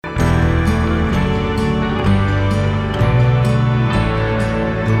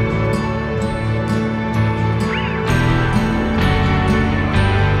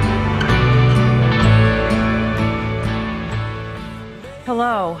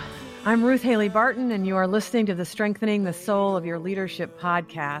I'm Ruth Haley Barton, and you are listening to the Strengthening the Soul of Your Leadership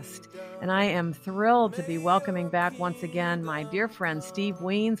podcast. And I am thrilled to be welcoming back once again my dear friend, Steve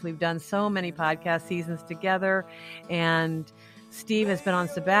Wiens. We've done so many podcast seasons together, and Steve has been on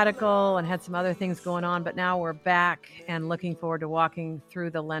sabbatical and had some other things going on, but now we're back and looking forward to walking through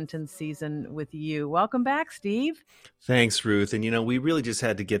the Lenten season with you. Welcome back, Steve. Thanks, Ruth. And, we really just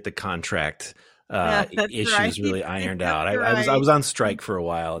had to get the contract issues really ironed out. I was on strike for a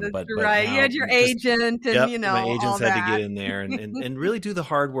while, but right. Now you had your agent, and my agents had to get in there and really do the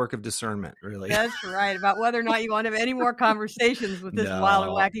hard work of discernment. Really, that's right, about whether or not you want to have any more conversations with this wild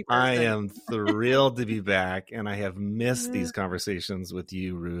and wacky person. I am thrilled to be back, and I have missed these conversations with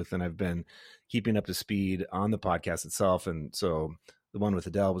you, Ruth. And I've been keeping up to speed on the podcast itself, and so the one with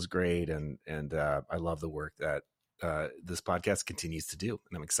Adele was great, and I love the work that this podcast continues to do,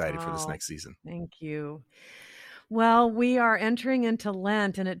 and I'm excited for this next season. Thank you. Well, we are entering into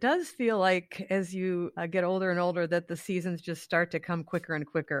Lent, and it does feel like as you get older and older that the seasons just start to come quicker and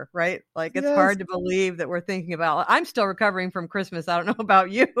quicker, right? Like it's hard to believe that we're thinking about, I'm still recovering from Christmas. I don't know about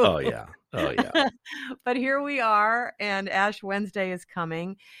you. Oh yeah. But here we are, and Ash Wednesday is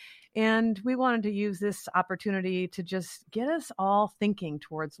coming. And we wanted to use this opportunity to just get us all thinking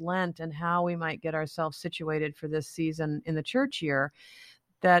towards Lent and how we might get ourselves situated for this season in the church year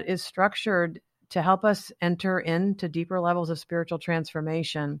that is structured to help us enter into deeper levels of spiritual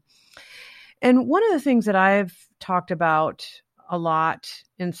transformation. And one of the things that I've talked about a lot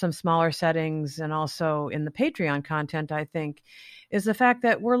in some smaller settings and also in the Patreon content, I think, is the fact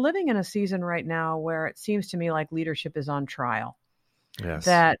that we're living in a season right now where it seems to me like leadership is on trial. Yes.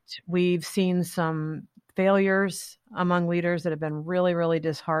 That we've seen some failures among leaders that have been really, really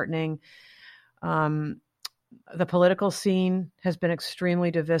disheartening. The political scene has been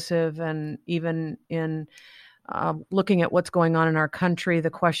extremely divisive, and even in looking at what's going on in our country, the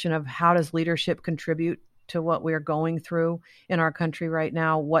question of how does leadership contribute to what we are going through in our country right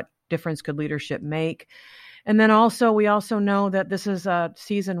now? What difference could leadership make? And then we also know that this is a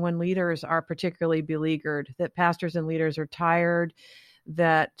season when leaders are particularly beleaguered, that pastors and leaders are tired,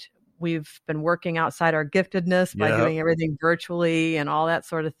 that we've been working outside our giftedness by doing everything virtually and all that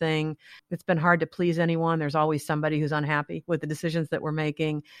sort of thing. It's been hard to please anyone. There's always somebody who's unhappy with the decisions that we're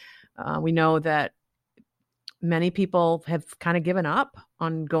making. We know that many people have kind of given up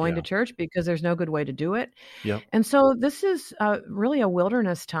on going to church because there's no good way to do it. Yep. And so this is really a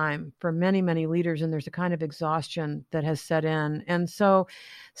wilderness time for many, many leaders, and there's a kind of exhaustion that has set in. And so,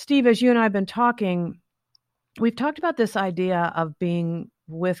 Steve, as you and I have been talking, we've talked about this idea of being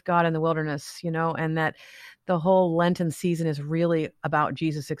with God in the wilderness, and that the whole Lenten season is really about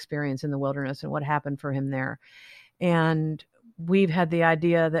Jesus' experience in the wilderness and what happened for him there. And we've had the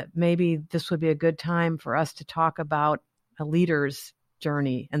idea that maybe this would be a good time for us to talk about a leader's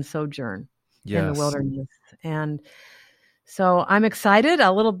journey and sojourn in the wilderness. And so I'm excited,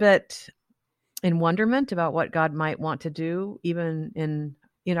 a little bit in wonderment about what God might want to do, even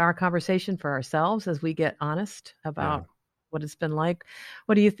in our conversation for ourselves as we get honest about what it's been like.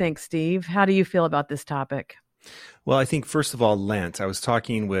 What do you think, Steve? How do you feel about this topic? Well, I think, first of all, Lent. I was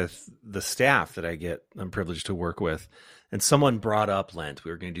talking with the staff that I'm privileged to work with, and someone brought up Lent.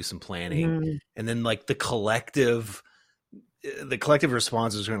 We were going to do some planning, and then like the collective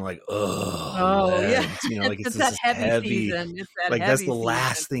response was going to like, Lent. Like it's that heavy season. That's the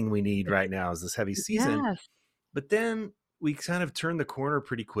last thing we need right now is this heavy season. Yes. But then we kind of turned the corner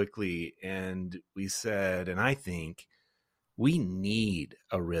pretty quickly, and we said, and I think we need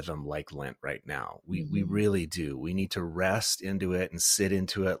a rhythm like Lent right now. We really do. We need to rest into it and sit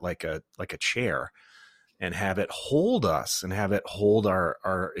into it like a chair, and have it hold us and have it hold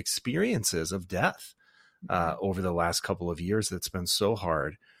our experiences of death over the last couple of years. That's been so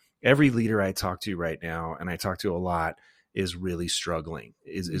hard. Every leader I talk to right now, and I talk to a lot, is really struggling,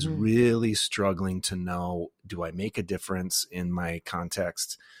 is really struggling to know, do I make a difference in my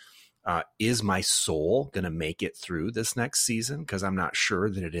context? Is my soul going to make it through this next season? Because I'm not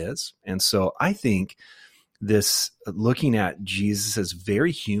sure that it is. And so I think this looking at Jesus's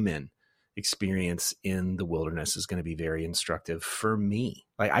very human experience in the wilderness is going to be very instructive for me.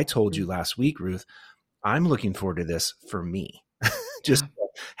 Like I told you last week, Ruth, I'm looking forward to this for me. Just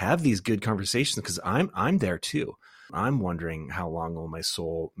have these good conversations because I'm there too. I'm wondering how long will my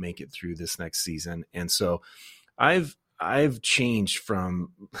soul make it through this next season. And so I've changed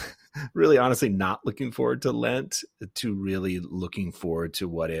from really honestly not looking forward to Lent to really looking forward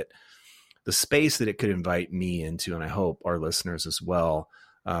to the space that it could invite me into, and I hope our listeners as well,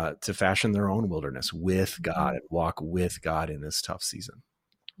 to fashion their own wilderness with God and walk with God in this tough season.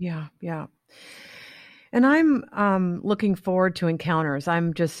 Yeah. And I'm looking forward to encounters.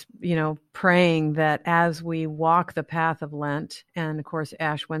 I'm just, praying that as we walk the path of Lent, and of course,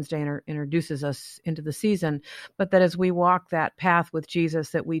 Ash Wednesday introduces us into the season, but that as we walk that path with Jesus,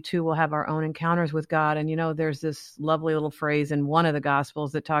 that we too will have our own encounters with God. And, there's this lovely little phrase in one of the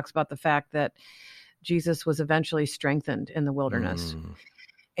Gospels that talks about the fact that Jesus was eventually strengthened in the wilderness.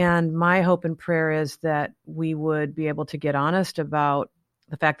 And my hope and prayer is that we would be able to get honest about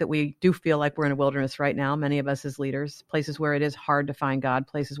the fact that we do feel like we're in a wilderness right now, many of us as leaders, places where it is hard to find God,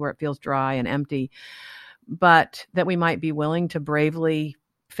 places where it feels dry and empty, but that we might be willing to bravely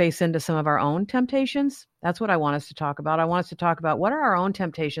face into some of our own temptations. That's what I want us to talk about. I want us to talk about what are our own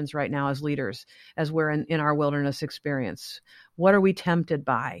temptations right now as leaders, as we're in our wilderness experience. What are we tempted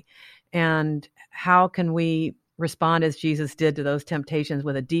by? And how can we respond as Jesus did to those temptations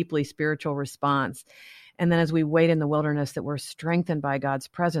with a deeply spiritual response? And then as we wait in the wilderness, that we're strengthened by God's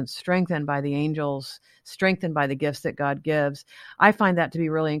presence, strengthened by the angels, strengthened by the gifts that God gives. I find that to be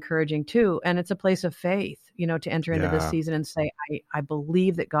really encouraging too. And it's a place of faith, to enter into this season and say, I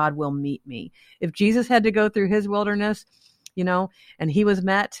believe that God will meet me. If Jesus had to go through his wilderness, and he was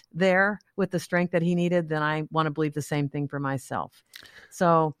met there with the strength that he needed, then I want to believe the same thing for myself.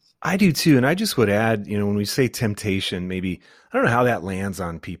 So I do too. And I just would add, when we say temptation, maybe, I don't know how that lands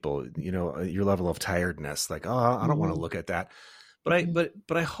on people, your level of tiredness, like, oh, I don't want to look at that.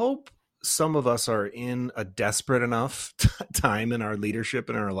 But I hope some of us are in a desperate enough time in our leadership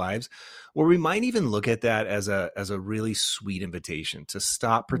in our lives where we might even look at that as a really sweet invitation to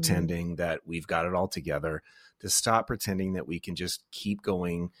stop pretending that we've got it all together, to stop pretending that we can just keep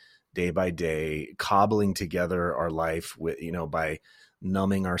going day by day, cobbling together our life with, by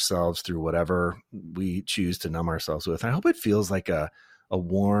numbing ourselves through whatever we choose to numb ourselves with. I hope it feels like a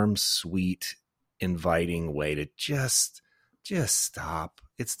warm, sweet, inviting way to just stop.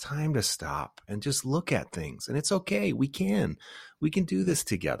 It's time to stop and just look at things. And it's okay. We can do this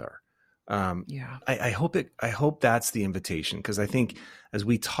together. I hope that's the invitation, because I think as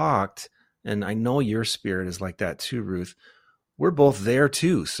we talked, and I know your spirit is like that too, Ruth, we're both there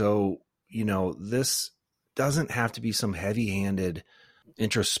too. So, this doesn't have to be some heavy-handed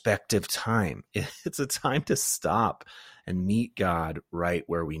introspective time. It's a time to stop and meet God right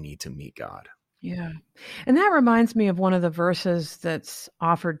where we need to meet God. Yeah. And that reminds me of one of the verses that's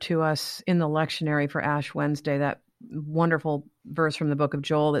offered to us in the lectionary for Ash Wednesday, that wonderful verse from the book of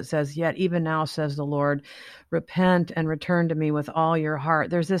Joel that says, "Yet even now, says the Lord, repent and return to me with all your heart."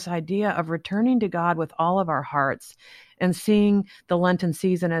 There's this idea of returning to God with all of our hearts and seeing the Lenten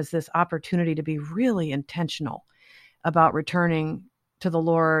season as this opportunity to be really intentional about returning to the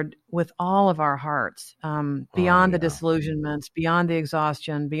Lord with all of our hearts, beyond the disillusionments, beyond the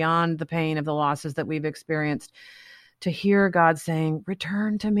exhaustion, beyond the pain of the losses that we've experienced, to hear God saying,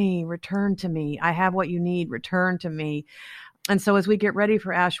 return to me, I have what you need, return to me. And so as we get ready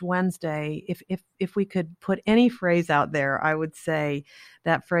for Ash Wednesday, if we could put any phrase out there, I would say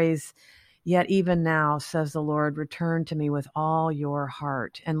that phrase, "Yet even now, says the Lord, return to me with all your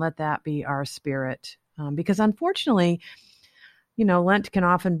heart," and let that be our spirit. Because unfortunately, Lent can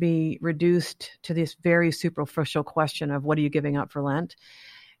often be reduced to this very superficial question of what are you giving up for Lent?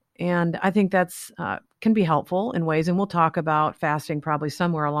 And I think that's can be helpful in ways, and we'll talk about fasting probably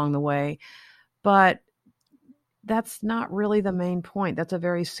somewhere along the way, but that's not really the main point. That's a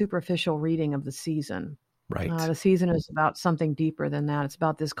very superficial reading of the season. Right. The season is about something deeper than that. It's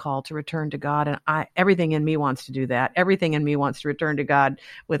about this call to return to God. And everything in me wants to do that. Everything in me wants to return to God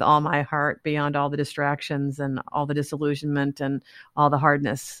with all my heart, beyond all the distractions and all the disillusionment and all the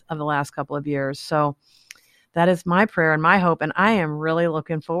hardness of the last couple of years. So that is my prayer and my hope. And I am really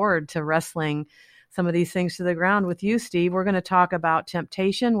looking forward to wrestling some of these things to the ground with you, Steve. We're going to talk about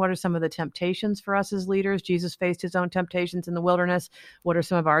temptation. What are some of the temptations for us as leaders? Jesus faced his own temptations in the wilderness. What are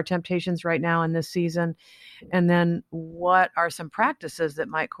some of our temptations right now in this season? And then what are some practices that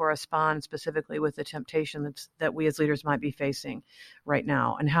might correspond specifically with the temptation that we as leaders might be facing right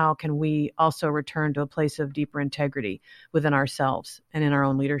now? And how can we also return to a place of deeper integrity within ourselves and in our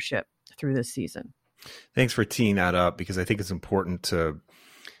own leadership through this season? Thanks for teeing that up, because I think it's important to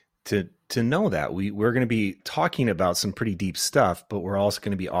know that we're going to be talking about some pretty deep stuff, but we're also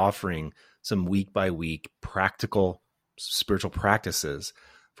going to be offering some week by week practical spiritual practices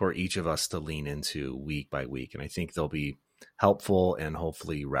for each of us to lean into week by week. And I think they'll be helpful and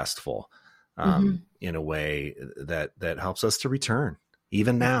hopefully restful in a way that helps us to return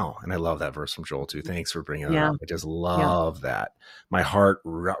even now. And I love that verse from Joel too. Thanks for bringing that up. I just love that. My heart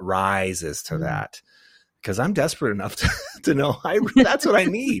rises to that, because I'm desperate enough to know that's what I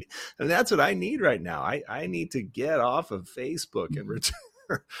need. And that's what I need right now. I need to get off of Facebook and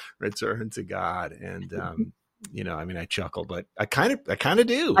return to God. And, I mean, I chuckle, but I kind of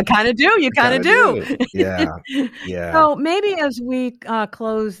do. I kind of do. You kind of do. Yeah. Yeah. So maybe as we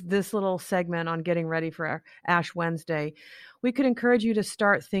close this little segment on getting ready for our Ash Wednesday, we could encourage you to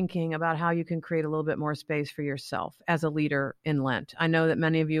start thinking about how you can create a little bit more space for yourself as a leader in Lent. I know that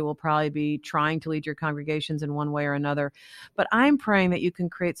many of you will probably be trying to lead your congregations in one way or another, but I'm praying that you can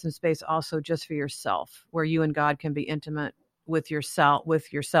create some space also just for yourself, where you and God can be intimate with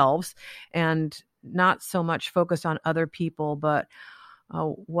yourselves, and not so much focus on other people, but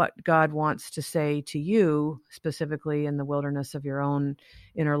what God wants to say to you specifically in the wilderness of your own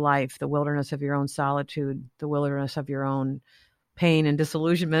inner life, the wilderness of your own solitude, the wilderness of your own pain and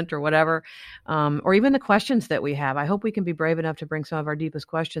disillusionment or whatever, or even the questions that we have. I hope we can be brave enough to bring some of our deepest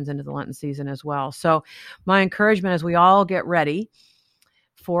questions into the Lenten season as well. So my encouragement as we all get ready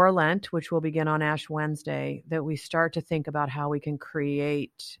for Lent, which will begin on Ash Wednesday, that we start to think about how we can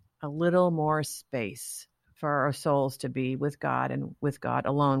create a little more space for our souls to be with God and with God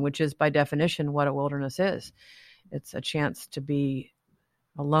alone, which is by definition what a wilderness is. It's a chance to be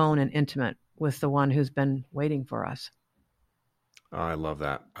alone and intimate with the one who's been waiting for us. Oh, I love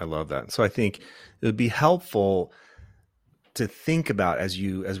that. So I think it would be helpful to think about as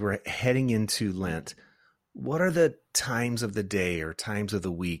we're heading into Lent, what are the times of the day or times of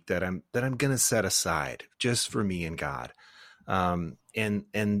the week that I'm going to set aside just for me and God, and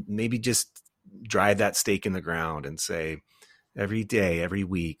maybe just drive that stake in the ground and say, every day, every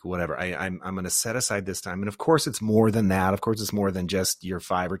week, whatever, I'm going to set aside this time. And of course, it's more than that. Of course, it's more than just your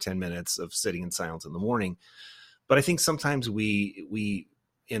 5 or 10 minutes of sitting in silence in the morning. But I think sometimes we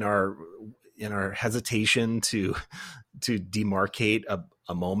in our hesitation to demarcate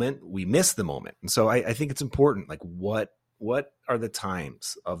a moment, we miss the moment. And so I think it's important. Like, what are the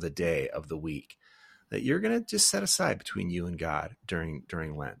times of the day, of the week, that you're going to just set aside between you and God during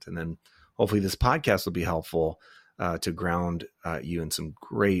Lent? And then hopefully this podcast will be helpful to ground you in some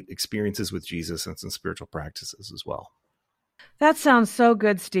great experiences with Jesus and some spiritual practices as well. That sounds so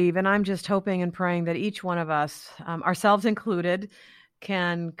good, Steve. And I'm just hoping and praying that each one of us, ourselves included,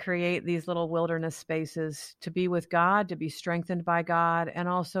 can create these little wilderness spaces to be with God, to be strengthened by God, and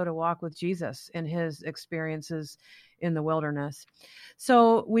also to walk with Jesus in his experiences in the wilderness.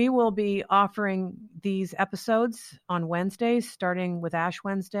 So we will be offering these episodes on Wednesdays, starting with Ash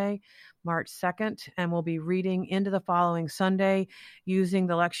Wednesday, March 2nd, and we'll be reading into the following Sunday using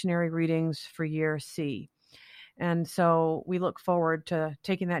the lectionary readings for Year C. And so we look forward to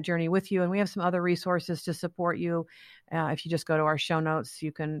taking that journey with you. And we have some other resources to support you. If you just go to our show notes,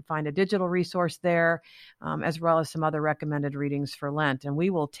 you can find a digital resource there, as well as some other recommended readings for Lent. And we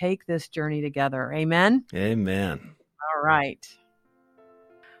will take this journey together. Amen? Amen. All right.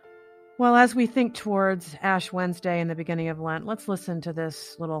 Well, as we think towards Ash Wednesday and the beginning of Lent, let's listen to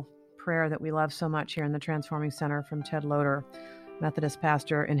this little prayer that we love so much here in the Transforming Center from Ted Loder, Methodist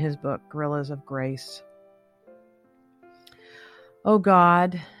pastor, in his book, Guerrillas of Grace. Oh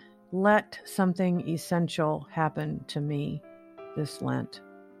God, let something essential happen to me this Lent.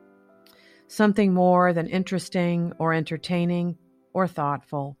 Something more than interesting or entertaining or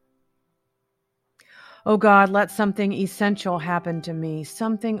thoughtful. Oh God, let something essential happen to me,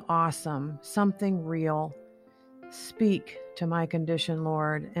 something awesome, something real. Speak to my condition,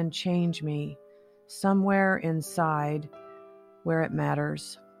 Lord, and change me somewhere inside where it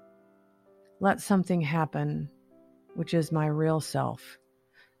matters. Let something happen, which is my real self,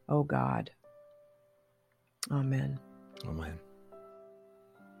 oh God. Amen. Amen.